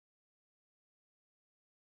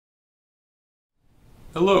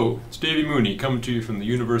Hello, it's Davy Mooney coming to you from the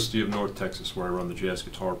University of North Texas, where I run the jazz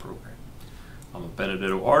guitar program. I'm a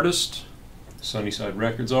Benedetto artist, Sunnyside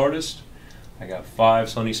Records artist. I got 5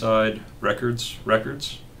 Sunnyside records,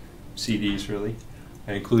 CDs really,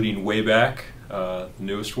 including Way Back, the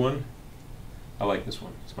newest one. I like this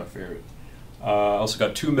one, it's my favorite. I also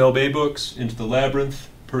got 2 Mel Bay books, Into the Labyrinth,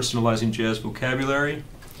 Personalizing Jazz Vocabulary.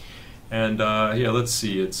 And yeah, let's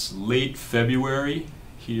see, it's late February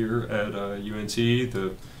here at UNT.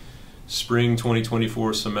 The spring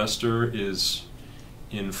 2024 semester is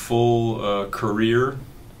in full career.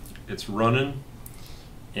 It's running,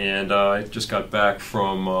 and I just got back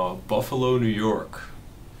from Buffalo, New York,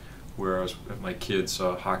 where I was at my kids'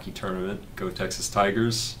 hockey tournament. Go Texas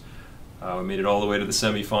Tigers. We made it all the way to the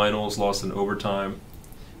semifinals, lost in overtime.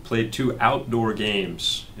 Played 2 outdoor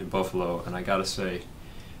games in Buffalo, and I gotta say,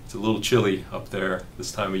 it's a little chilly up there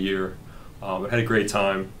this time of year. But had a great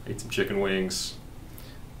time, ate some chicken wings.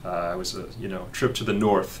 It was a trip to the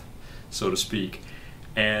north, so to speak.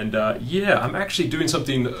 And yeah, I'm actually doing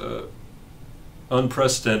something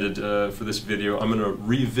unprecedented for this video. I'm going to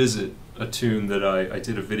revisit a tune that I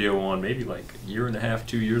did a video on maybe like a year and a half,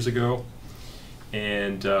 2 years ago.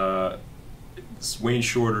 And it's Wayne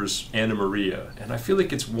Shorter's Anna Maria. And I feel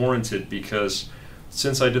like it's warranted because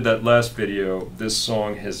since I did that last video, this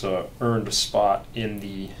song has earned a spot in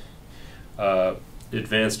the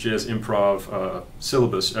advanced jazz improv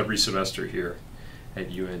syllabus every semester here at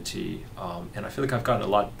UNT, and I feel like I've gotten a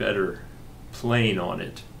lot better playing on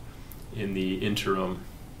it in the interim,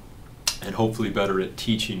 and hopefully better at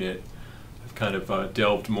teaching it. I've kind of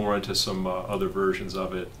delved more into some other versions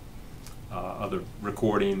of it, other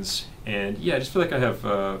recordings, and yeah, I just feel like I have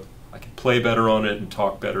I can play better on it and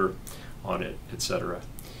talk better on it, etc.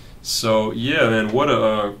 So yeah, man, what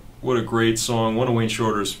a great song, one of Wayne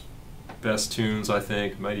Shorter's best tunes, I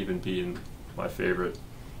think. Might even be in my favorite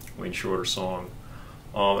Wayne Shorter song.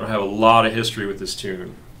 And I have a lot of history with this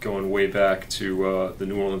tune, going way back to the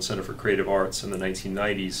New Orleans Center for Creative Arts in the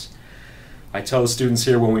 1990s. I tell the students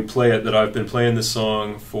here when we play it that I've been playing this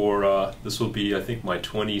song for, this will be I think my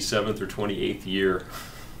 27th or 28th year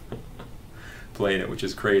playing it, which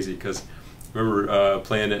is crazy because I remember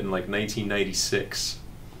playing it in like 1996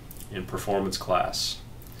 in performance class,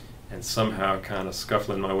 and somehow kind of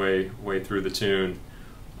scuffling my way through the tune,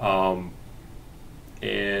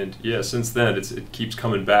 and yeah, since then it keeps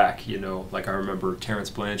coming back. Like I remember Terence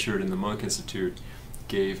Blanchard in the Monk Institute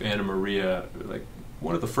gave Anna Maria, like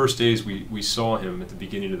one of the first days we saw him at the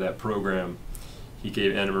beginning of that program. He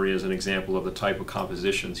gave Anna Maria as an example of the type of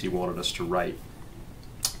compositions he wanted us to write,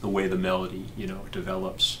 the way the melody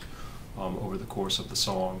develops over the course of the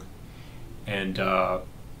song, and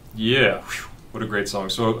yeah. Whew, what a great song.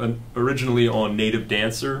 So originally on Native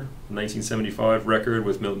Dancer, 1975 record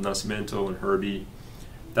with Milton Nascimento and Herbie.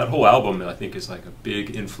 That whole album I think is like a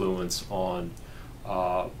big influence on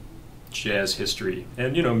jazz history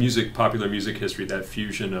and popular music history, that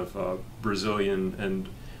fusion of Brazilian and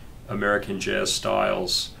American jazz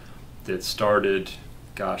styles that started,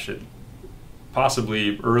 gosh,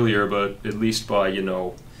 possibly earlier, but at least by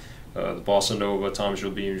the Bossa Nova, Tom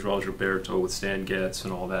Jobim, João Gilberto with Stan Getz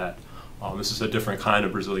and all that. This is a different kind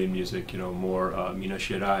of Brazilian music, more Minas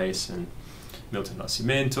Gerais and Milton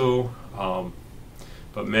Nascimento.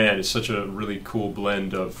 But man, it's such a really cool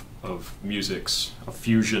blend of musics, a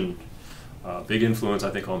fusion. Big influence,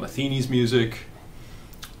 I think, on Matheny's music,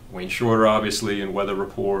 Wayne Shorter, obviously, and Weather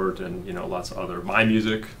Report, and lots of other, my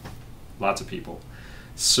music, lots of people.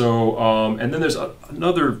 So, and then there's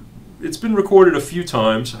another. It's been recorded a few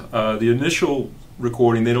times. The initial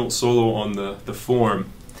recording, they don't solo on the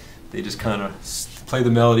form. They just kind of play the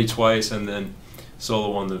melody twice and then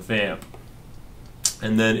solo on the vamp.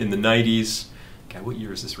 And then in the 90s, God, what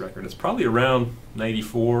year is this record? It's probably around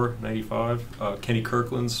 94, 95. Kenny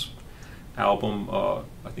Kirkland's album,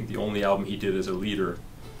 I think the only album he did as a leader,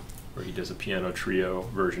 where he does a piano trio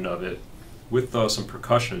version of it with some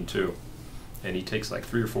percussion too. And he takes like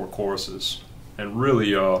 3 or 4 choruses. And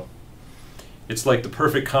really, it's like the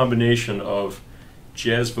perfect combination of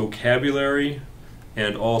jazz vocabulary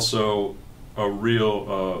and also a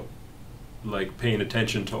real like paying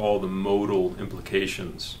attention to all the modal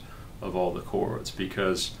implications of all the chords,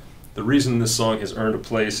 because the reason this song has earned a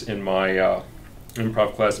place in my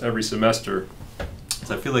improv class every semester is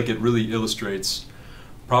I feel like it really illustrates,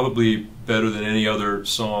 probably better than any other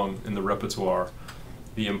song in the repertoire,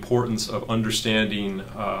 the importance of understanding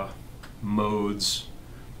modes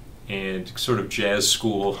and sort of jazz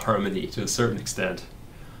school harmony to a certain extent.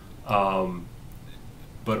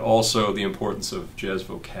 But also the importance of jazz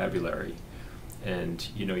vocabulary. And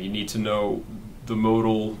you need to know the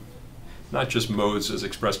modal not just modes as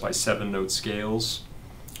expressed by 7-note scales,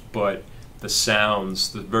 but the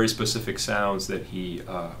sounds, the very specific sounds that he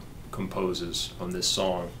composes on this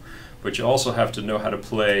song. But you also have to know how to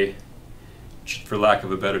play, for lack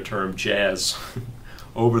of a better term, jazz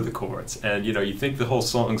over the chords. And you know, you think the whole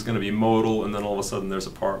song's going to be modal, and then all of a sudden there's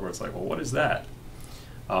a part where it's like, well, what is that?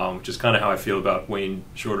 Which is kind of how I feel about Wayne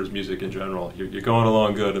Shorter's music in general. You're going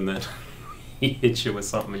along good, and then he hits you with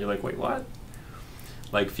something, and you're like, wait, what?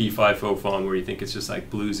 Like Fee Fi Fo Fum, where you think it's just like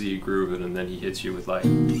bluesy grooving, and then he hits you with like,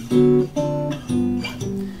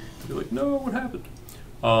 you're like, no, what happened?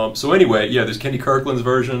 So anyway, yeah, there's Kenny Kirkland's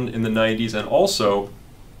version in the 90s, and also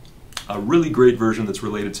a really great version that's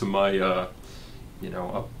related to my, you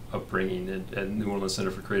know, upbringing at New Orleans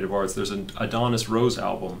Center for Creative Arts. There's an Adonis Rose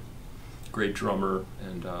album, great drummer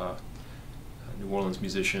and New Orleans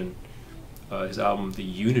musician. His album, The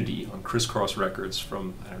Unity, on Crisscross Records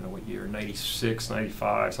from, I don't know what year, 96,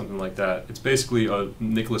 95, something like that. It's basically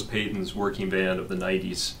Nicholas Payton's working band of the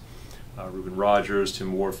 90s. Reuben Rogers,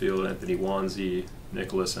 Tim Warfield, Anthony Wanzi,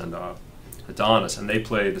 Nicholas, and Adonis, and they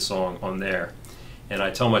play the song on there. And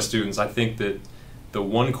I tell my students, I think that the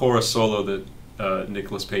one chorus solo that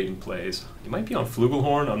Nicholas Payton plays, he might be on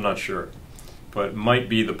flugelhorn, I'm not sure, but might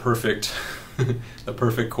be the perfect, the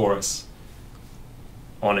perfect chorus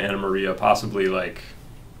on Anna Maria, possibly like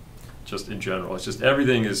just in general. It's just,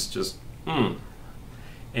 everything is just,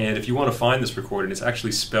 And if you want to find this recording, it's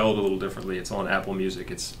actually spelled a little differently. It's on Apple Music.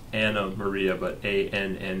 It's Anna Maria, but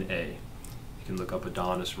A-N-N-A. You can look up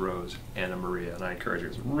Adonis Rose, Anna Maria, and I encourage you.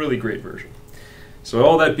 It's a really great version. So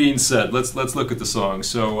all that being said, let's look at the song.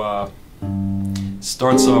 So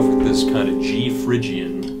starts off with this kind of G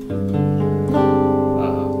Phrygian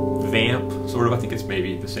vamp, sort of. I think it's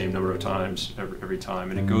maybe the same number of times every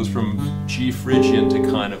time, and it goes from G Phrygian to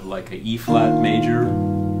kind of like a E flat major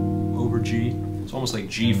over G. It's almost like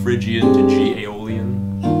G Phrygian to G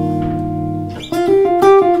Aeolian.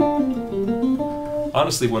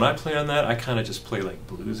 Honestly, when I play on that, I kind of just play like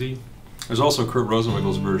bluesy. There's also Kurt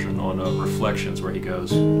Rosenwinkel's version on Reflections, where he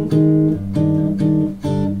goes. He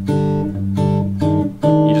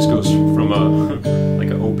just goes from a like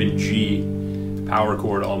an open G power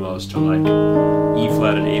chord almost to like E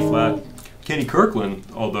flat and A flat. Kenny Kirkland,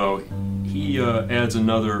 although, he adds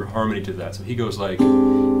another harmony to that. So he goes like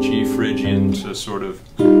G Phrygian to sort of,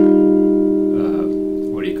 what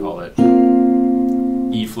do you call it?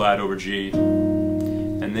 E flat over G.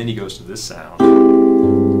 And then he goes to this sound,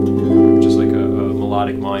 which is like a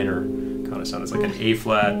melodic minor kind of sound. It's like an A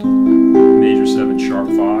flat, major 7, sharp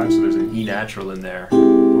 5. So there's an E natural in there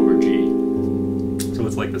over G. So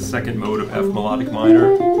it's like the second mode of F melodic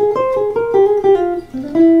minor.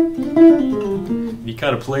 He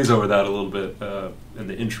kind of plays over that a little bit in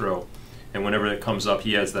the intro, and whenever it comes up,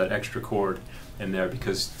 he has that extra chord in there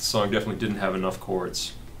because the song definitely didn't have enough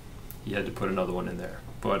chords. He had to put another one in there.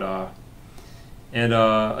 But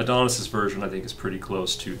Adonis's version, I think, is pretty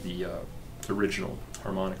close to the original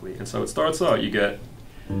harmonically. And so it starts out, you get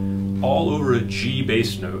all over a G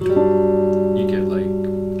bass note. You get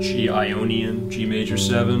like G Ionian, G major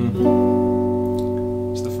 7.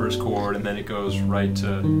 It's the first chord, and then it goes right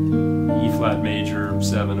to E flat major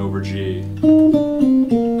 7 over G.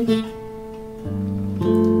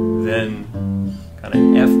 Then kind of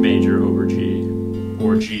F major over G,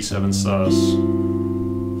 or G7 sus,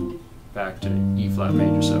 back to E flat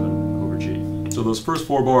major 7 over G. So those first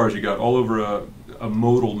 4 bars, you got all over a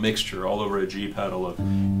modal mixture, all over a G pedal of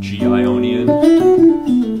G Ionian.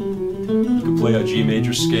 You can play a G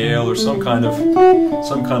major scale or some kind of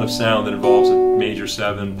sound that involves a major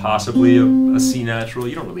 7, possibly a C natural.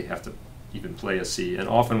 You don't really have to even play a C. And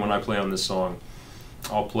often when I play on this song,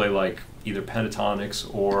 I'll play like either pentatonics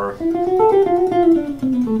or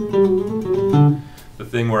the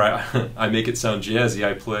thing where I make it sound jazzy.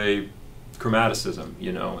 I play chromaticism,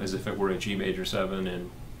 you know, as if it were a G major 7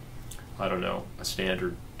 in, I don't know, a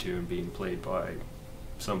standard tune being played by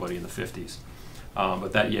somebody in the 50s.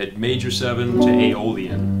 But that you had major 7 to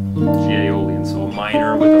Aeolian, G Aeolian, so a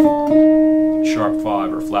minor with a sharp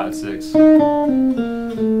 5 or flat 6 to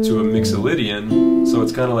a mixolydian, so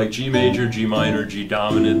it's kind of like G major, G minor, G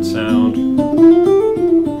dominant sound,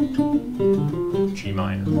 G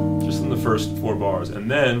minor, just in the first 4 bars,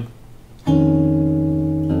 and then a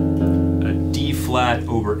D flat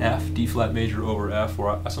over F, D flat major over F,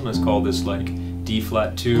 or I sometimes call this like D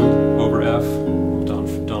flat 2 over F,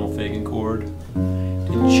 Donald Fagen chord,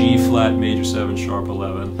 to G flat major 7 sharp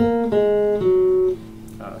 11,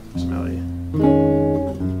 smelly,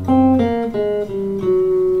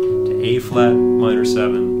 to A flat minor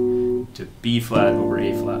 7 to B flat over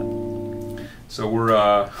A flat. So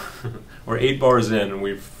we're we're 8 bars in, and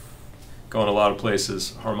we've going a lot of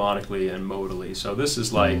places harmonically and modally. So this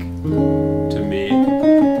is like, to me,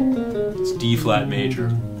 it's D flat major,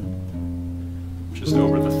 just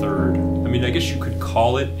over the third. I mean, I guess you could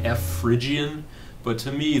call it F Phrygian, but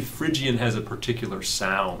to me, Phrygian has a particular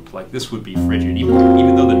sound. Like this would be Phrygian,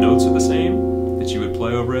 even though the notes are the same that you would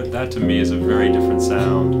play over it. That to me is a very different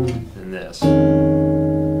sound than this. I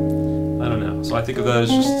don't know. So I think of that as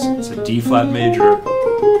just, it's a D flat major.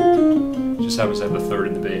 It just happens to have the third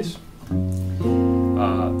in the bass.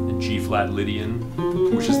 G flat Lydian,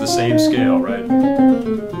 which is the same scale, right?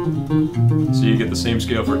 So you get the same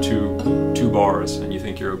scale for two bars, and you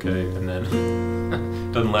think you're okay, and then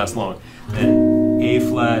it doesn't last long. And A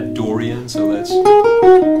flat Dorian, so that's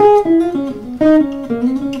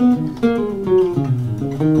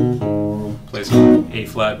play some A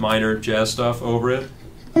flat minor jazz stuff over it.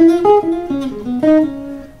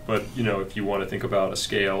 But you know, if you want to think about a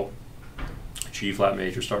scale, G flat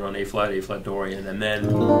major, starting on A flat Dorian, and then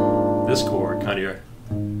this chord, kind of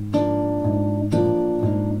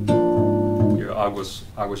your Aguas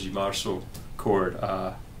de Marzo chord.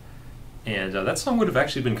 And that song would have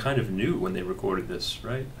actually been kind of new when they recorded this,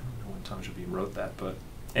 right? I don't know when Tom Jobim wrote that, but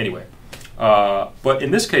anyway. But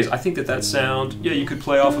in this case, I think that sound, yeah, you could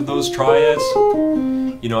play off of those triads.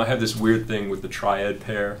 You know, I have this weird thing with the triad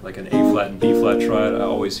pair, like an A flat and B flat triad. I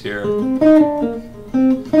always hear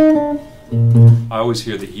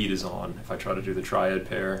the heat is on if I try to do the triad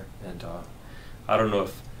pair, and I don't know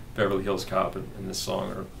if Beverly Hills Cop and this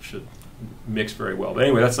song should mix very well. But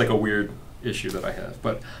anyway, that's like a weird issue that I have.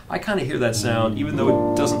 But I kind of hear that sound, even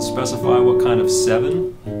though it doesn't specify what kind of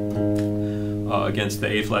 7 against the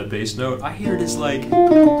A flat bass note. I hear it as like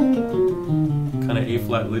kind of A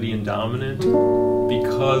flat Lydian dominant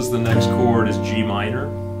because the next chord is G minor,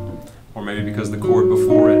 or maybe because the chord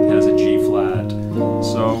before it has a G flat.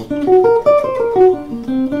 So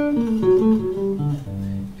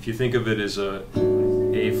if you think of it as a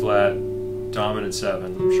A flat dominant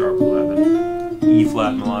 7, sharp 11, E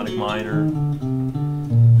flat melodic minor,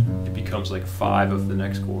 it becomes like 5 of the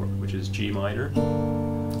next chord, which is G minor,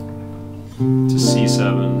 to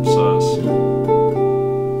C7 sus,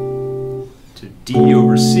 to D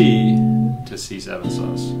over C, to C7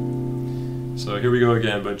 sus. So here we go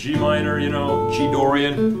again, but G minor, you know, G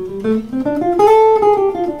Dorian,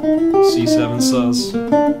 C7 sus,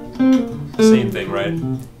 same thing, right?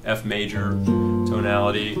 F major,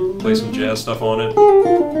 tonality, play some jazz stuff on it.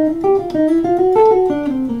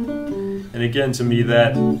 And again, to me,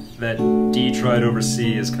 that D triad over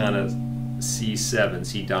C is kind of C7,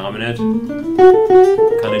 C dominant,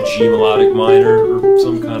 kind of G melodic minor, or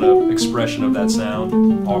some kind of expression of that sound,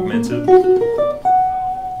 augmented.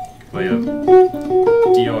 Play a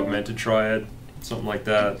D augmented triad, something like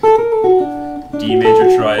that. D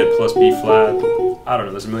major triad plus B flat. I don't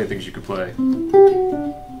know, there's a million things you could play.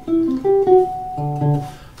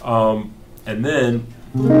 And then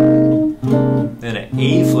an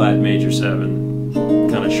A flat major 7,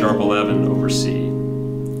 kind of sharp 11 over C.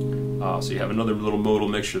 So you have another little modal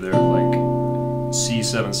mixture there, like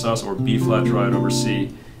C7 sus or B flat triad over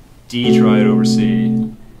C, D triad over C,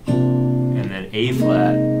 and then A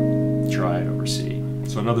flat triad over C.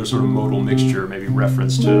 So another sort of modal mixture, maybe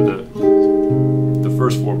reference to the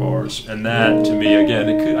first 4 bars. And that, to me,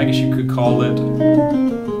 again, I guess you could call it,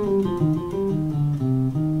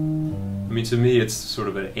 I mean, to me, it's sort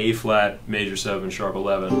of an A flat major 7 sharp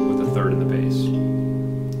 11 with a third in the bass.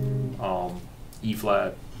 E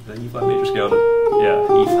flat. Is that E flat major scale? Yeah,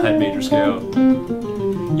 E flat major scale.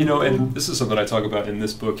 You know, and this is something I talk about in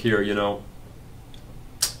this book here, you know.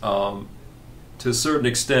 To a certain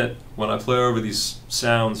extent, when I play over these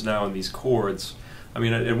sounds now and these chords, I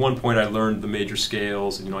mean, at one point I learned the major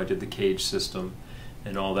scales, and, you know, I did the cage system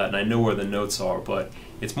and all that, and I know where the notes are, but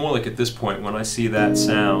it's more like at this point, when I see that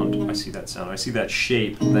sound, I see that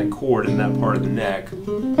shape, that chord in that part of the neck,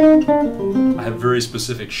 I have very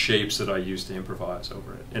specific shapes that I use to improvise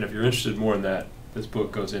over it. And if you're interested more in that, this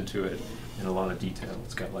book goes into it in a lot of detail.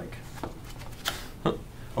 It's got like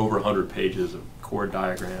over 100 pages of chord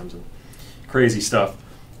diagrams and crazy stuff.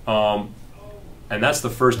 And that's the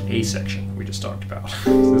first A section we just talked about.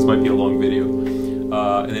 This might be a long video.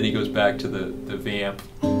 And then he goes back to the vamp,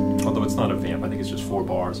 although it's not a vamp, I think it's just 4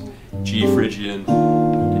 bars. G Phrygian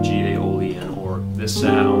to G Aeolian, or this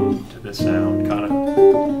sound to this sound, kind of.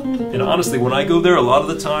 And honestly, when I go there, a lot of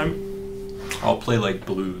the time, I'll play like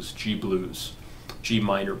blues, G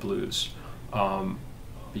minor blues,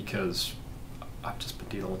 because I've just been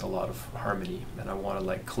dealing with a lot of harmony, and I want to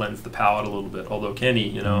like cleanse the palate a little bit. Although Kenny,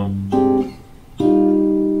 you know,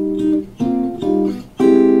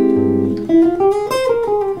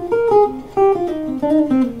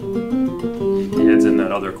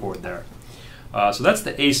 So that's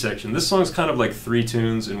the A section. This song's kind of like 3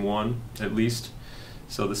 tunes in one, at least.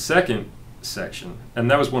 So the second section, and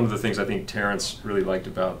that was one of the things I think Terence really liked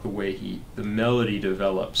about the way the melody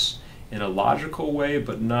develops in a logical way,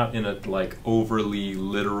 but not in a like overly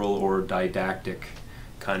literal or didactic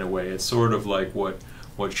kind of way. It's sort of like what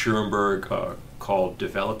Schoenberg called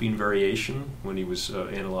developing variation when he was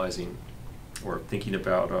analyzing or thinking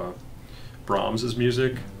about Brahms's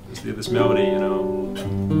music. This melody, you know.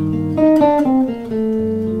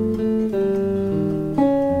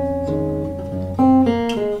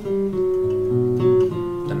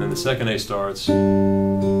 And then the second A starts,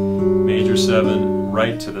 major 7,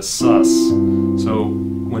 right to the sus. So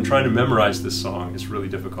when trying to memorize this song, it's really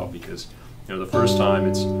difficult because, you know, the first time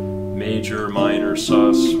it's major, minor,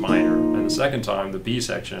 sus, minor, and the second time, the B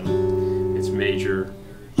section, it's major,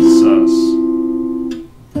 sus.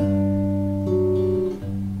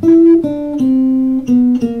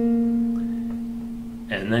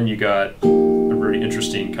 And then you got a very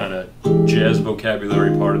interesting kind of jazz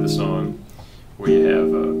vocabulary part of the song where you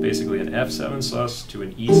have basically an F7 sus to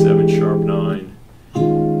an E7 sharp 9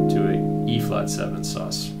 to an E flat 7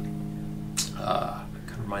 sus. Kind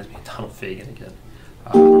of reminds me of Donald Fagen again.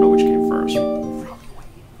 I don't know which came first.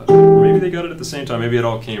 But maybe they got it at the same time. Maybe it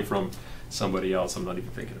all came from somebody else I'm not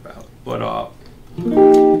even thinking about. But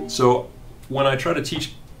so when I try to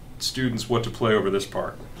teach students what to play over this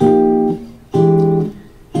part,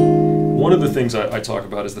 one of the things I talk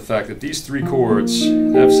about is the fact that these 3 chords,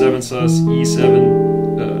 F7 sus,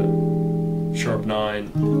 E7 sharp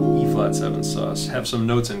 9, E flat 7 sus, have some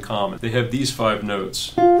notes in common. They have these 5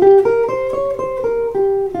 notes.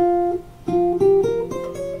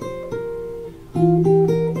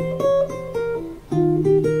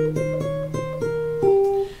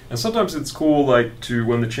 And sometimes it's cool, like,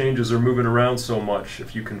 when the changes are moving around so much,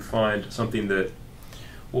 if you can find something that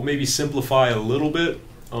will maybe simplify a little bit.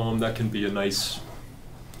 That can be a nice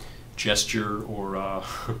gesture or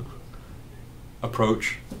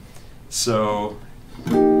approach. So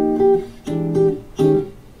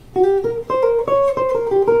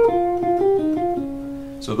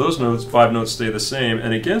those notes, 5 notes, stay the same,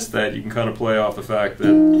 and against that you can kind of play off the fact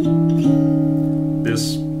that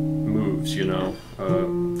this moves, you know.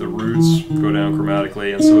 The roots go down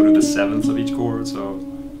chromatically, and so do the 7ths of each chord. So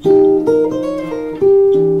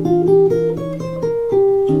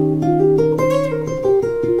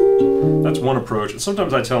that's one approach. And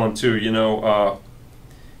sometimes I tell them too, you know,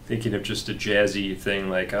 thinking of just a jazzy thing,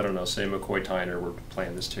 like, I don't know, say McCoy Tyner were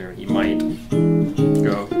playing this tune, he might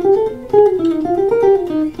go.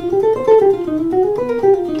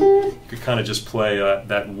 You could kind of just play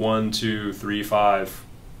that 1, 2, 3, 5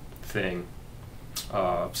 thing,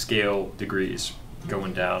 scale degrees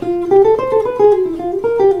going down.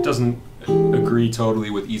 It doesn't agree totally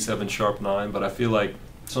with E7 sharp 9, but I feel like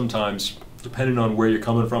sometimes, depending on where you're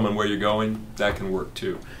coming from and where you're going, that can work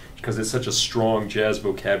too. Because it's such a strong jazz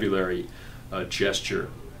vocabulary gesture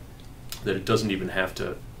that it doesn't even have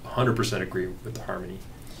to 100% agree with the harmony.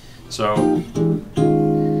 So,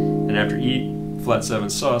 and after E flat 7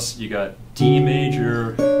 sus, you got D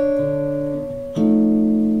major,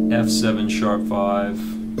 F7 sharp 5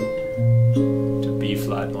 to B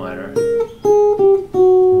flat minor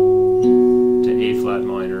to A flat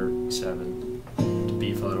minor 7 to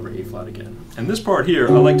B flat over A flat again. And this part here,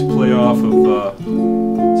 I like to play off of,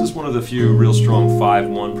 this is one of the few real strong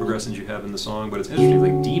 5-1 progressions you have in the song, but it's interesting,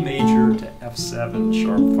 like D major to F7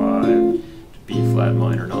 sharp 5 to B flat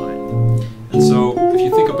minor 9. And so if you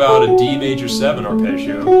think about a D major 7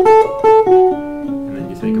 arpeggio, and then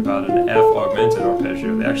you think about an F augmented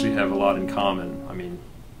arpeggio, they actually have a lot in common. I mean,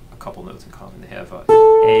 a couple notes in common. They have A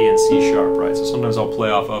and C sharp, right? So sometimes I'll play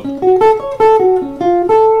off of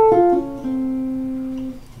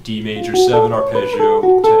D major 7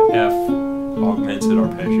 arpeggio to F augmented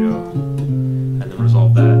arpeggio, and then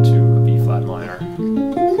resolve that to a B flat minor.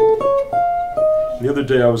 The other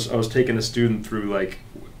day I was taking a student through like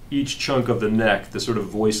each chunk of the neck, the sort of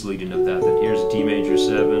voice leading of that. That here's D major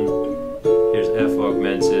 7, here's F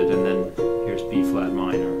augmented, and then here's B flat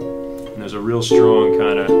minor. And there's a real strong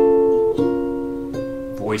kind of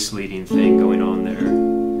voice leading thing going on there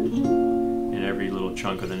in every little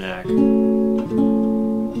chunk of the neck.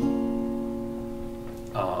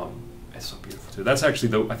 It's so beautiful too. That's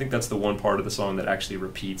actually I think that's the one part of the song that actually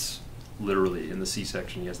repeats literally. In the C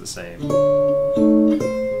section, he has the same.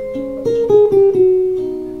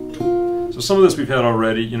 So some of this we've had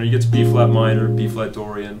already. You know, you get to B flat minor, B flat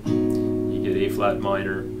Dorian. You get A flat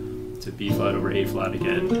minor to B flat over A flat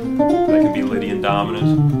again. That can be Lydian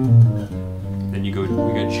dominant. Then we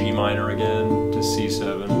got G minor again to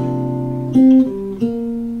C7.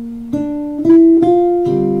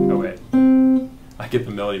 get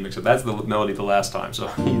the melody mixed up. That's the melody the last time. So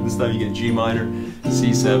this time you get G minor,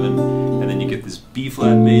 C7, and then you get this B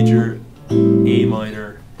flat major, A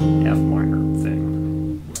minor, F minor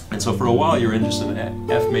thing. And so for a while you're in just an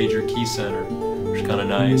F major key center, which is kind of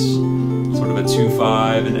nice. Sort of a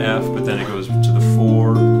 2-5 in F, but then it goes to the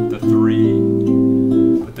 4, the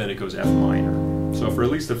 3, but then it goes F minor. So for at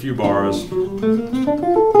least a few bars.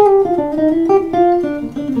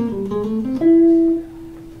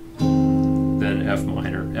 Then F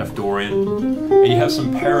minor, F Dorian. And you have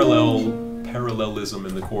some parallelism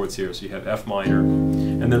in the chords here. So you have F minor.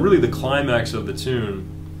 And then really the climax of the tune,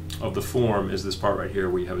 of the form, is this part right here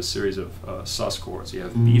where you have a series of sus chords. You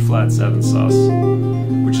have B flat 7 sus,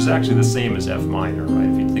 which is actually the same as F minor, right?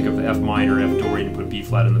 If you think of the F minor, F Dorian, and put B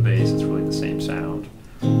flat in the bass, it's really the same sound.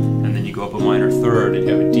 And then you go up a minor third and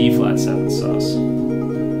you have a D flat 7 sus,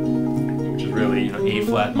 which is really, you know, A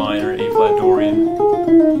flat minor, A flat Dorian,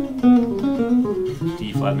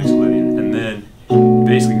 D flat mixolydian, and then you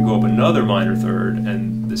basically go up another minor third,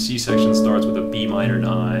 and the C section starts with a B minor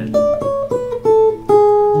 9.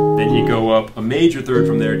 Then you go up a major third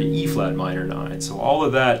from there to E flat minor 9. So all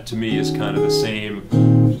of that to me is kind of the same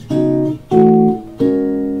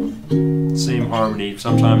harmony,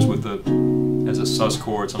 sometimes with as a sus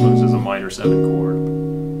chord, sometimes as a minor 7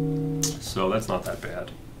 chord. So that's not that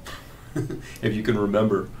bad if you can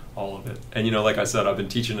remember all of it. And you know, like I said, I've been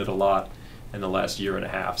teaching it a lot in the last year and a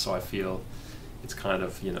half, so I feel it's kind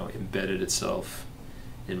of, you know, embedded itself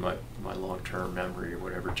in my long-term memory, or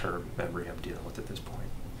whatever term memory I'm dealing with at this point.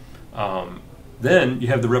 Then you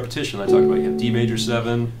have the repetition I talked about. You have D major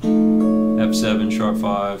 7, F7, sharp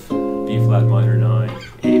 5, B flat minor 9,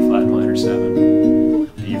 A flat minor 7,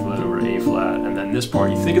 B flat over A flat, and then this part,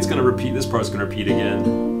 you think it's going to repeat, this part's going to repeat again.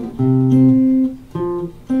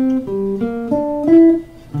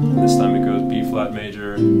 This time it goes B flat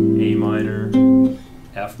major, A minor,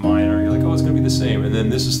 F minor. You're like, oh, it's going to be the same. And then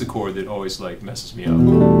this is the chord that always like messes me up.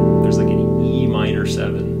 There's like an E minor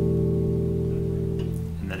 7,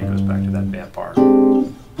 and then it goes back to that bad part.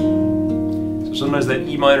 So sometimes that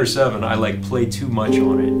E minor 7, I like play too much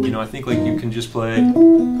on it. You know, I think like you can just play,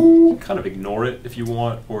 kind of ignore it if you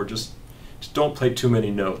want, or just don't play too many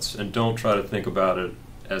notes, and don't try to think about it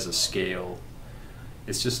as a scale.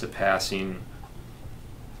 It's just a passing,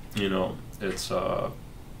 you know, it's a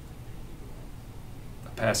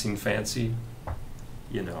passing fancy.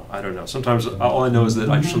 You know, I don't know. Sometimes all I know is that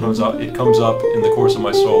it comes up in the course of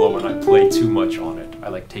my solo and I play too much on it. I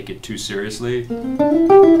like take it too seriously. I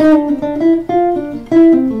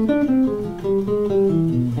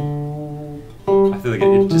feel like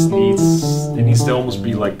it just needs to almost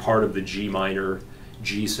be like part of the G minor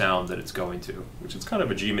G sound that it's going to, which is kind of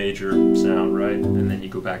a G major sound, right? And then you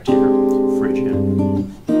go back to your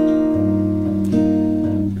Phrygian,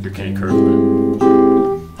 with your Kenny Kirkland.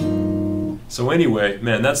 So anyway,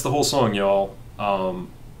 man, that's the whole song, y'all.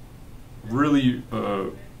 Really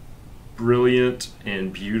brilliant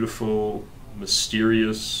and beautiful,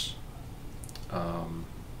 mysterious.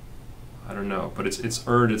 I don't know, but it's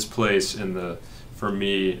earned its place for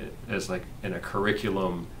me as like in a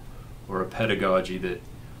curriculum or a pedagogy that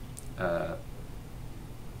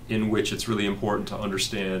in which it's really important to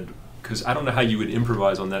understand, because I don't know how you would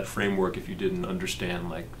improvise on that framework if you didn't understand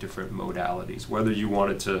like different modalities, whether you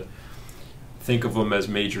wanted to think of them as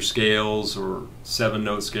major scales or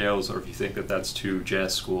 7-note scales, or if you think that that's too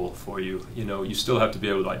jazz school for you, you know, you still have to be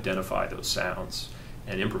able to identify those sounds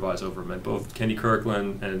and improvise over them. And both Kenny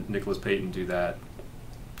Kirkland and Nicholas Payton do that,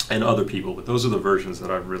 and other people, but those are the versions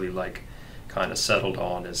that I've really like kind of settled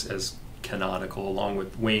on as canonical, along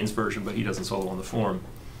with Wayne's version, but he doesn't solo on the form.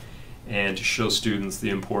 And to show students the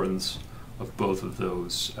importance of both of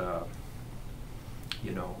those,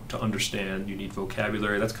 you know, to understand, you need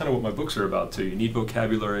vocabulary. That's kind of what my books are about too. You need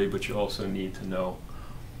vocabulary, but you also need to know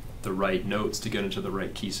the right notes to get into the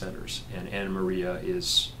right key centers. And Anna Maria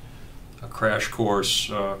is a crash course,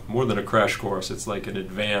 more than a crash course, it's like an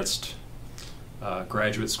advanced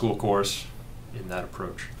graduate school course in that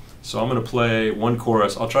approach. So I'm going to play one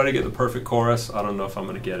chorus. I'll try to get the perfect chorus. I don't know if I'm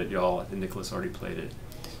going to get it, y'all. I think Nicholas already played it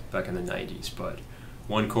back in the 90s, but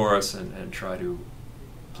one chorus and try to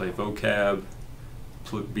play vocab,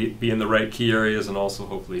 be in the right key areas, and also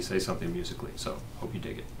hopefully say something musically. So hope you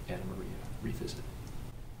dig it. Anna Maria, Revisit.